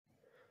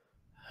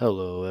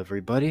Hello,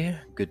 everybody.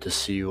 Good to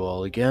see you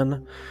all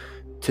again.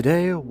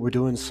 Today, we're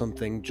doing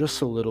something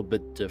just a little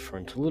bit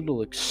different, a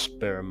little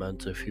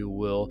experiment, if you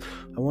will.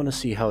 I want to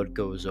see how it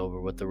goes over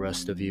with the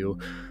rest of you.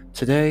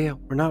 Today,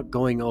 we're not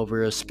going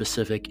over a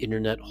specific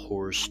internet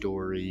horror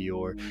story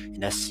or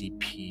an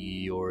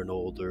SCP or an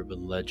old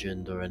urban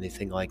legend or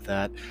anything like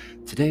that.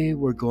 Today,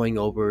 we're going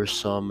over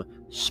some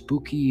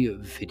spooky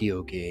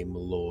video game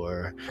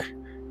lore.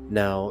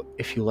 Now,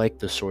 if you like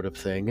this sort of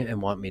thing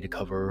and want me to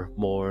cover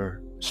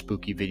more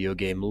spooky video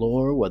game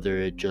lore, whether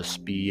it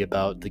just be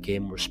about the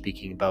game we're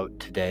speaking about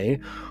today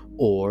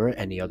or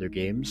any other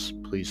games,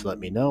 please let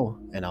me know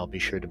and I'll be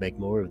sure to make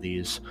more of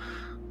these.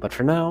 But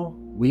for now,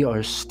 we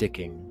are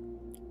sticking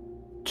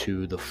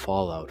to the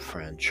Fallout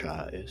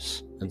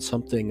franchise and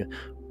something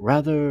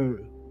rather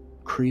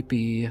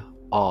creepy,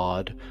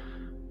 odd,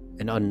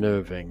 and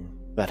unnerving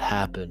that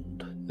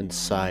happened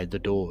inside the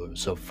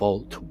doors of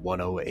Vault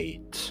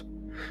 108.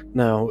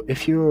 Now,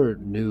 if you're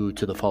new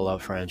to the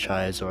Fallout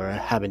franchise or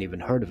haven't even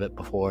heard of it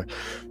before,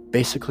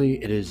 basically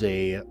it is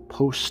a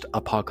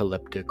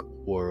post-apocalyptic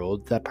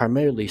world that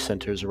primarily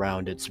centers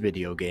around its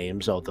video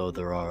games, although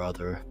there are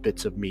other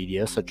bits of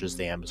media such as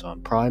the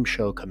Amazon Prime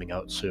show coming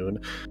out soon,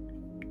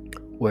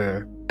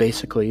 where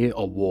basically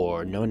a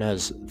war known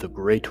as the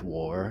Great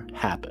War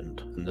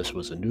happened, and this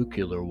was a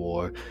nuclear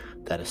war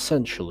that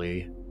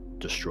essentially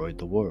destroyed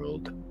the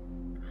world.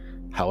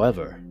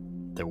 However,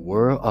 there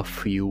were a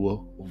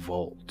few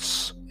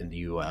vaults in the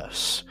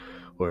US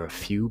where a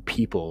few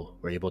people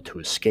were able to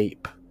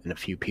escape and a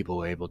few people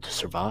were able to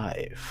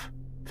survive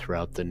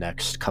throughout the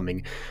next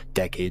coming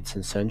decades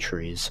and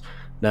centuries.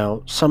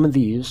 Now, some of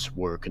these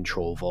were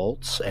control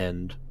vaults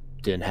and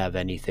didn't have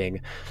anything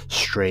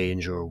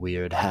strange or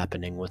weird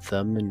happening with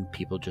them, and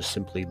people just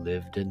simply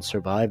lived and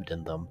survived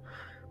in them.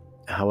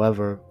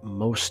 However,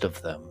 most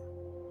of them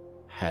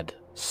had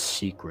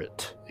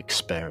secret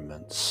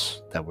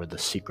experiments that were the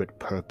secret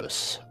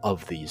purpose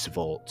of these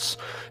vaults,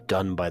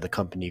 done by the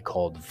company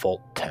called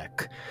Vault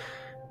Tech,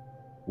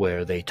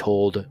 where they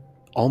told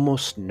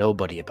almost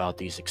nobody about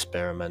these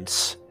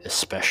experiments,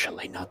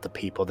 especially not the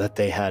people that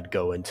they had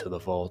go into the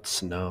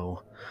vaults,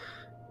 no.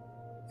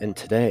 And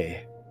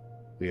today,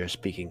 we are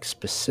speaking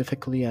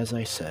specifically, as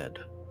I said,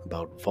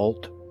 about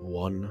Vault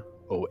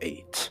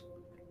 108.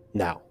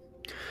 Now,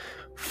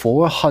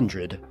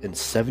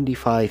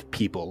 475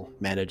 people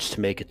managed to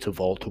make it to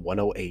Vault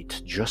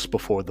 108 just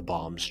before the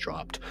bombs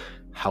dropped.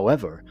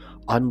 However,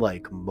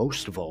 unlike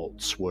most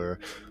vaults where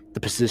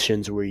the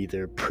positions were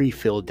either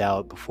pre-filled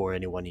out before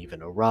anyone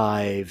even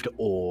arrived,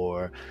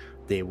 or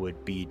they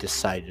would be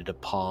decided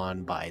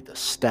upon by the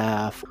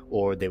staff,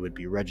 or they would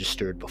be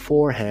registered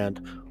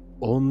beforehand,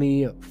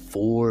 only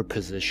 4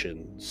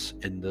 positions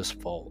in this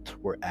vault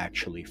were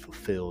actually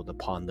fulfilled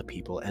upon the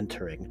people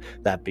entering,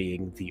 that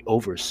being the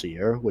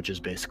Overseer, which is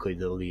basically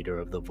the leader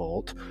of the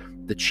vault,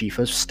 the Chief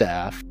of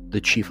Staff,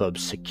 the Chief of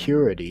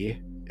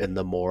Security, and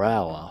the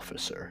Morale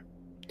Officer.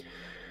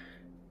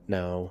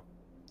 Now,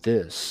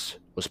 this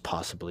was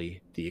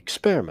possibly the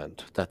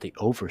experiment that the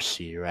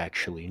Overseer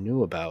actually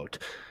knew about,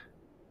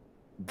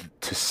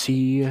 to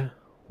see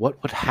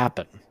what would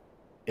happen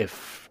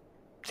if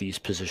these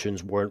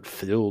positions weren't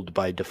filled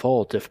by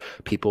default, if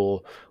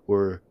people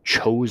were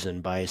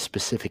chosen by a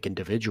specific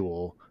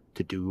individual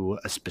to do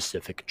a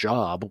specific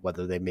job,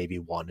 whether they maybe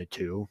wanted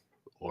to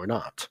or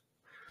not.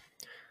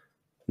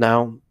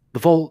 Now, the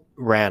vault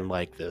ran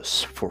like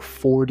this for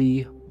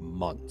 40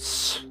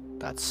 months.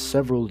 That's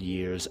several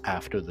years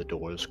after the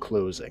doors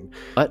closing.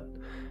 But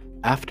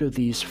after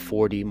these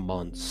 40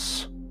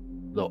 months,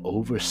 the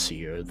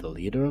Overseer, the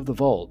leader of the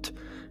vault,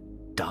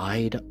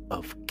 died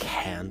of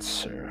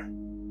cancer.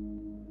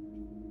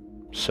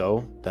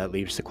 So, that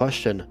leaves the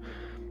question,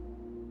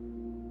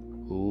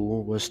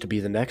 who was to be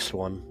the next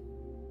one?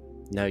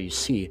 Now you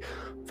see,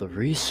 the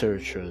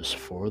researchers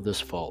for this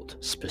vault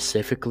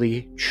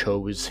specifically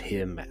chose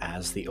him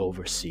as the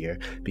Overseer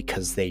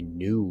because they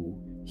knew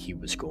he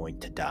was going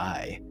to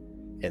die,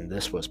 and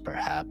this was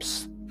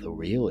perhaps the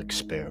real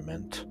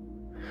experiment,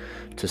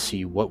 to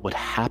see what would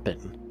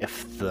happen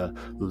if the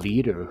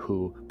leader,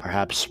 who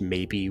perhaps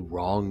maybe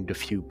wronged a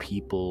few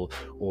people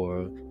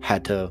or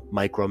had to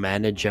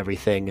micromanage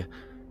everything,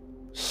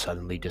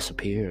 suddenly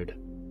disappeared.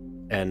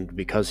 And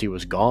because he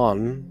was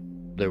gone,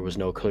 there was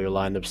no clear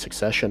line of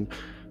succession.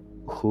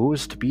 Who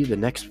was to be the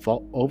next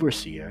Vault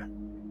Overseer?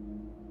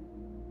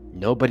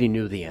 Nobody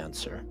knew the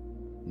answer.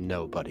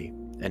 Nobody.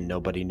 And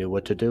nobody knew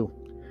what to do.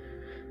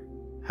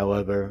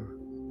 However,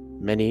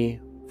 many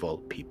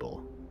Vault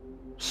people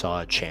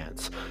saw a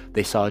chance.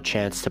 They saw a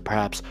chance to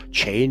perhaps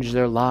change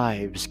their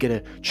lives, get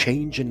a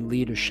change in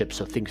leadership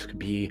so things could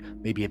be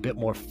maybe a bit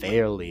more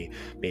fairly.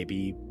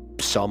 Maybe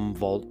some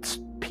Vault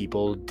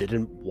people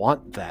didn't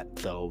want that,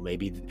 though.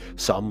 Maybe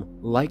some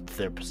liked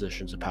their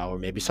positions of power.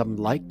 Maybe some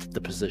liked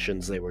the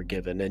positions they were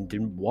given and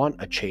didn't want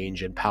a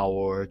change in power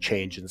or a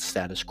change in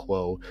status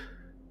quo.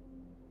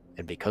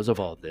 And because of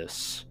all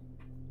this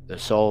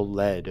all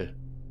led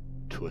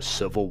to a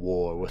civil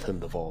war within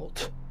the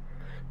Vault.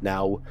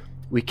 Now,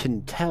 We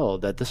can tell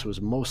that this was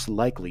most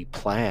likely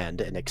planned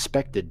and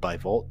expected by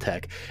Vault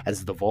Tech,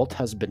 as the vault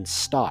has been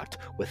stocked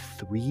with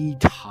 3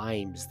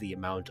 times the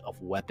amount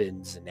of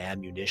weapons and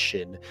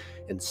ammunition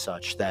and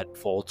such that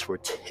vaults were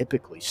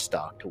typically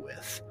stocked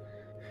with.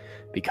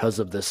 Because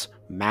of this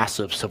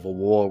massive civil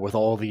war with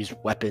all these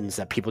weapons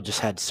that people just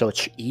had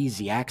such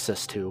easy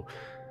access to,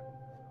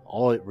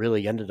 all it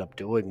really ended up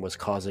doing was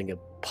causing a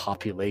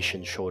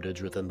population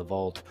shortage within the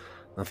vault.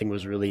 Nothing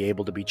was really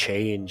able to be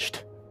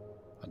changed,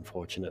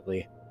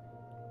 unfortunately.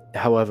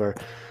 However,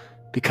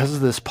 because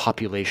of this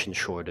population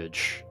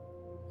shortage,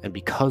 and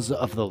because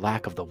of the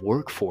lack of the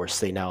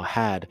workforce they now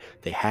had,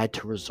 they had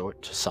to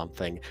resort to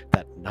something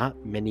that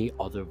not many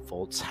other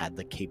vaults had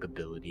the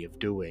capability of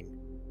doing: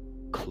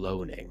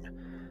 cloning.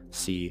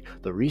 See,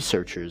 the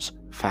researchers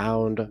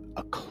found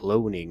a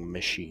cloning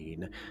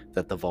machine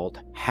that the vault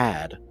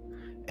had,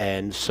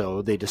 and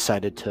so they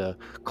decided to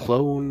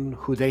clone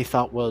who they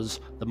thought was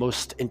the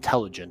most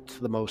intelligent,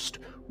 the most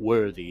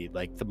worthy,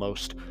 like the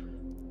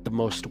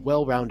most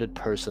well-rounded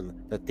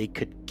person that they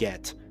could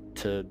get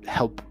to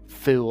help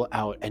fill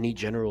out any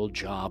general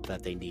job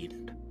that they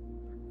needed.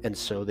 And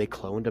so they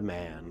cloned a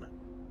man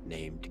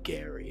named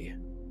Gary.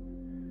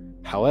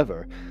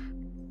 However,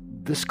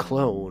 this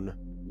clone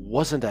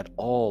wasn't at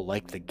all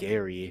like the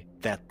Gary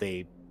that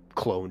they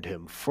cloned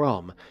him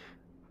from.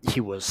 He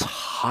was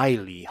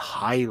highly,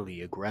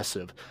 highly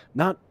aggressive,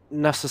 not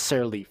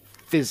necessarily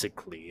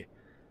physically.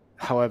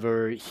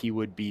 However, he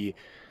would be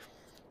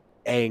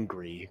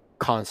angry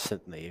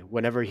constantly.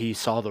 Whenever he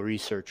saw the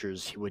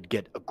researchers, he would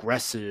get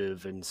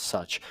aggressive and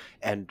such.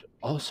 And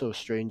also,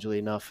 strangely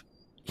enough,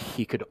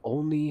 he could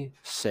only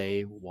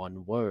say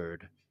one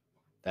word,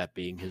 that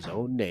being his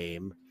own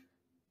name,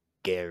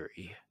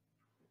 Gary.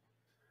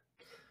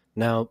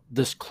 Now,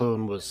 this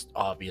clone was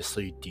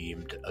obviously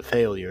deemed a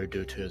failure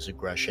due to his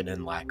aggression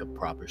and lack of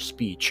proper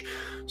speech,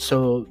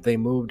 so they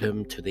moved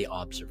him to the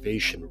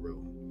observation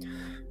room.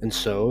 And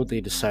so they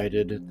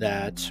decided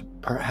that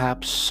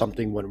perhaps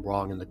something went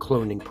wrong in the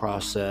cloning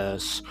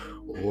process,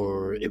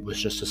 or it was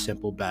just a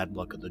simple bad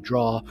luck of the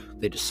draw.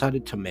 They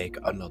decided to make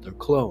another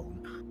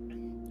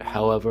clone.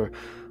 However,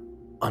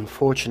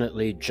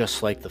 unfortunately,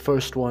 just like the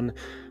first one,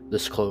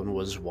 this clone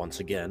was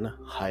once again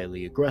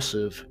highly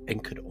aggressive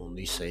and could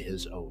only say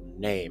his own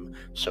name,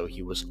 so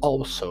he was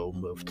also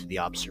moved to the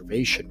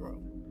observation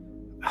room.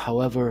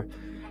 However,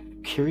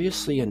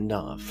 curiously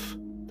enough,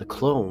 the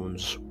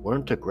clones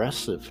weren't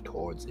aggressive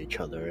towards each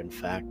other. In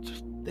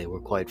fact, they were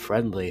quite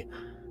friendly,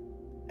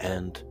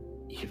 and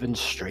even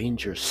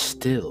stranger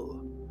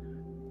still,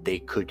 they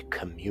could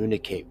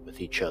communicate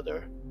with each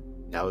other.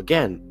 Now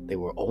again, they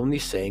were only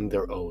saying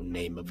their own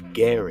name of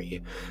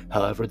Gary.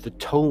 However, the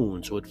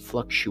tones would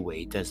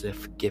fluctuate as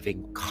if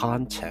giving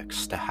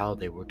context to how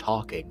they were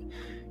talking,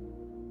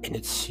 and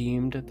it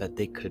seemed that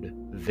they could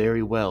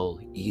very well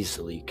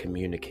easily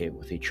communicate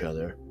with each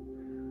other.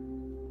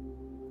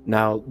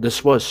 Now,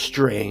 this was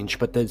strange,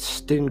 but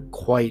this didn't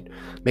quite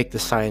make the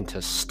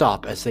scientists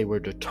stop, as they were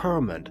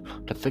determined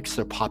to fix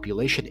their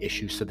population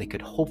issue so they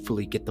could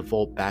hopefully get the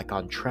vault back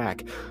on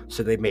track.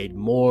 So they made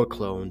more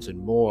clones and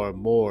more,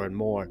 and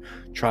more,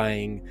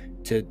 trying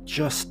to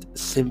just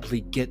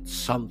simply get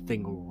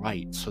something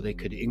right so they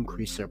could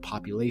increase their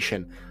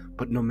population.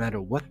 But no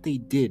matter what they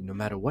did, no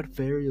matter what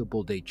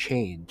variable they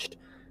changed,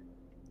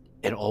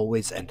 it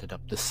always ended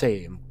up the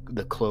same: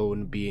 the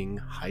clone being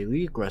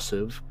highly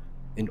aggressive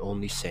and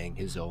only saying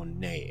his own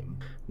name.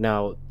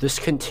 Now, this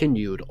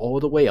continued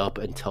all the way up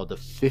until the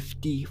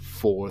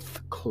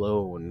 54th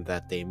clone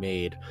that they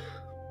made.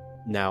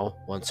 Now,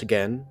 once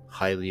again,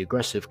 highly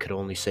aggressive, could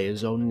only say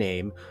his own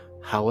name.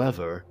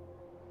 However,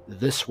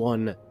 this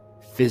one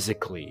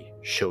physically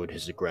showed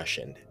his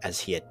aggression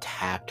as he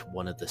attacked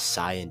one of the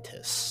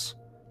scientists.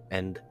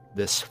 And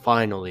this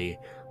finally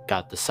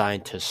got the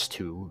scientists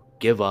to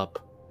give up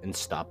and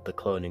stop the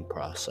cloning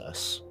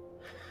process.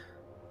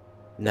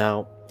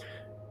 Now,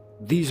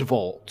 these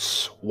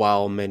vaults,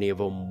 while many of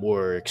them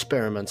were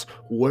experiments,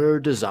 were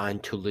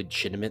designed to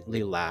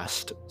legitimately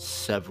last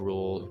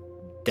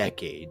several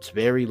decades,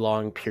 very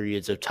long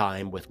periods of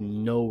time with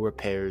no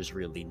repairs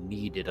really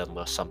needed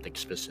unless something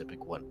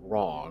specific went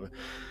wrong.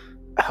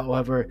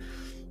 However,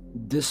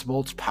 this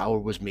vault's power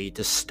was made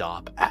to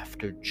stop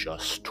after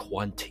just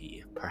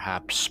 20,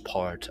 perhaps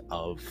part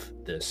of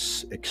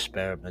this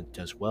experiment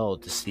as well,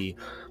 to see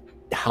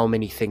how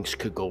many things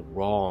could go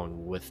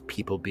wrong with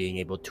people being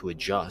able to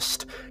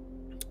adjust.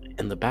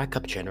 And the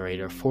backup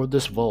generator for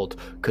this vault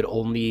could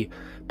only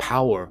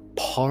power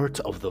part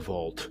of the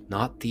vault,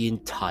 not the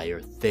entire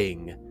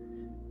thing.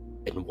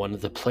 And one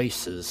of the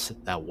places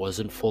that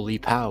wasn't fully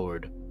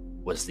powered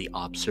was the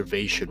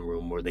observation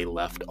room where they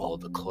left all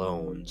the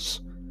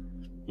clones.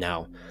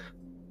 Now,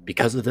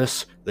 because of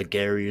this, the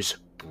Garys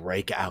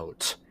break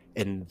out,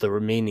 and the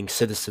remaining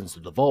citizens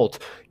of the vault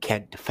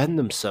can't defend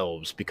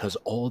themselves because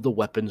all the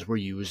weapons were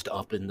used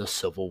up in the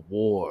Civil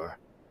War.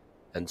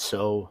 And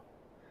so,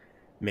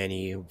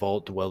 many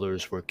vault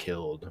dwellers were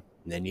killed,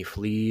 many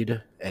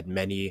fled, and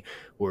many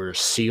were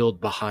sealed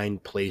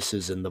behind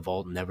places in the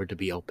vault never to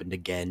be opened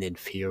again in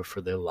fear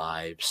for their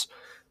lives.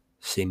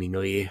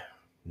 seemingly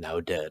now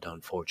dead,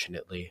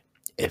 unfortunately.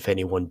 If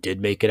anyone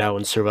did make it out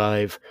and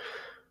survive,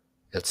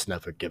 it's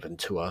never given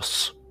to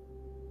us.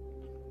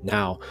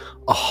 Now,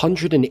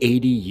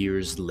 180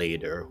 years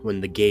later,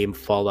 when the game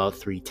Fallout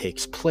 3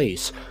 takes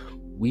place,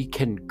 we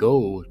can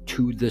go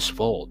to this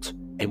vault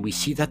and we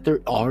see that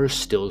there are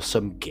still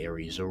some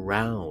Garys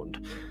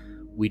around.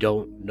 We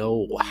don't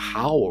know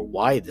how or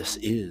why this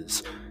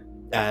is,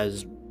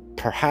 as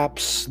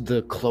perhaps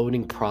the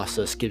cloning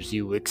process gives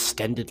you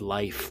extended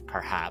life,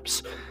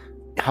 perhaps.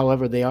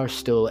 However, they are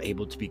still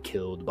able to be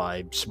killed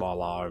by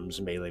small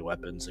arms, melee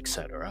weapons,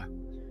 etc.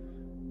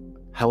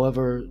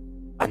 However,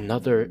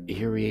 another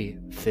eerie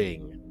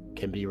thing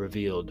can be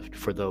revealed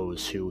for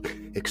those who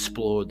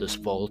explore this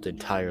vault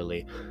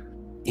entirely.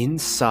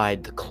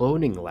 Inside the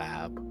cloning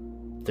lab,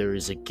 there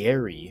is a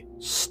Gary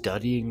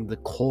studying the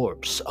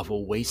corpse of a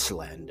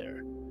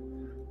wastelander.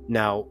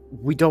 Now,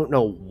 we don't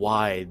know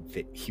why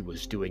he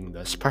was doing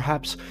this.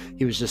 Perhaps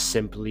he was just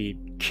simply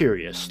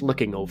curious,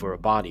 looking over a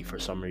body for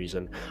some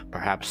reason.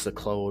 Perhaps the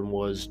clone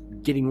was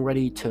getting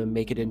ready to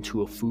make it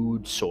into a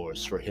food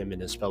source for him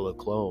and his fellow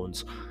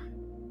clones.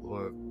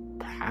 Or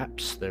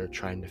perhaps they're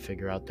trying to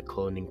figure out the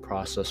cloning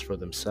process for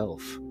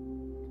themselves.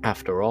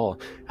 After all,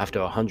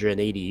 after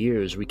 180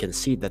 years, we can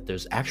see that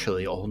there's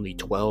actually only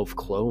 12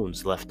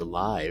 clones left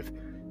alive.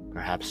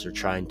 Perhaps they're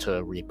trying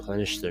to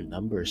replenish their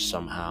numbers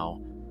somehow.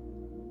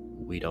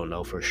 We don't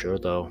know for sure,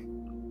 though.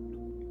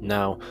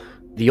 Now,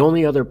 the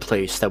only other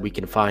place that we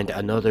can find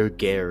another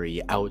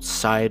Gary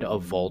outside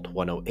of Vault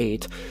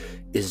 108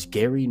 is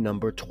Gary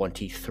number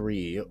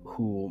 23,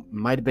 who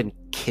might have been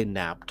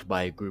kidnapped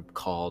by a group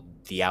called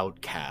the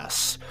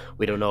Outcasts.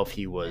 We don't know if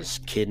he was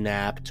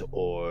kidnapped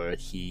or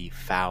he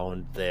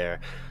found their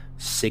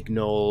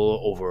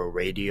signal over a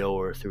radio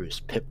or through his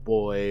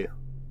Pip-Boy.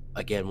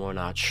 Again, we're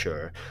not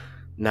sure.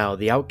 Now,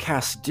 the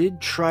Outcasts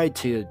did try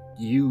to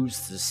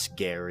use this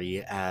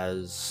Gary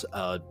as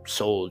a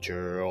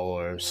soldier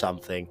or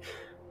something.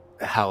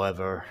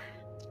 However,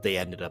 they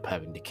ended up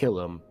having to kill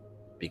him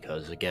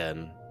because,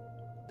 again,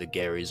 the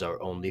Garys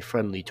are only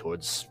friendly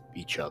towards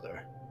each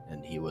other,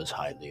 and he was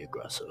highly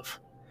aggressive.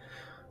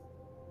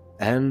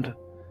 And,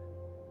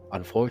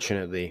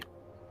 unfortunately,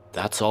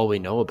 that's all we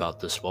know about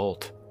this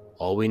vault.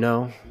 All we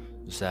know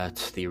is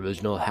that the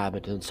original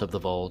inhabitants of the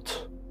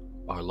vault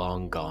are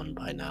long gone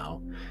by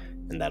now,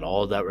 and that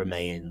all that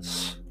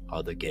remains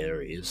are the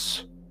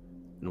Garys.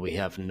 And we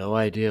have no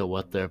idea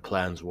what their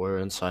plans were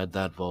inside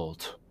that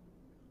vault,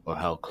 or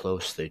how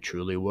close they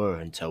truly were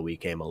until we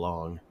came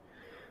along.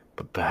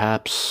 But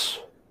perhaps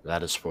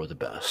that is for the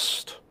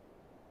best.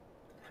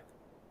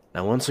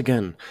 Now, once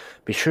again,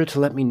 be sure to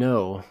let me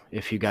know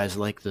if you guys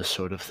like this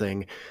sort of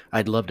thing.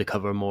 I'd love to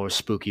cover more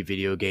spooky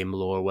video game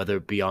lore, whether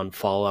it be on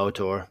Fallout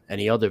or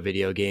any other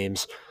video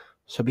games,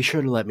 so be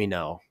sure to let me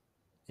know.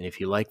 And if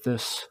you like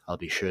this, I'll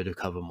be sure to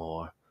cover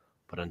more.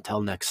 But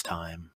until next time,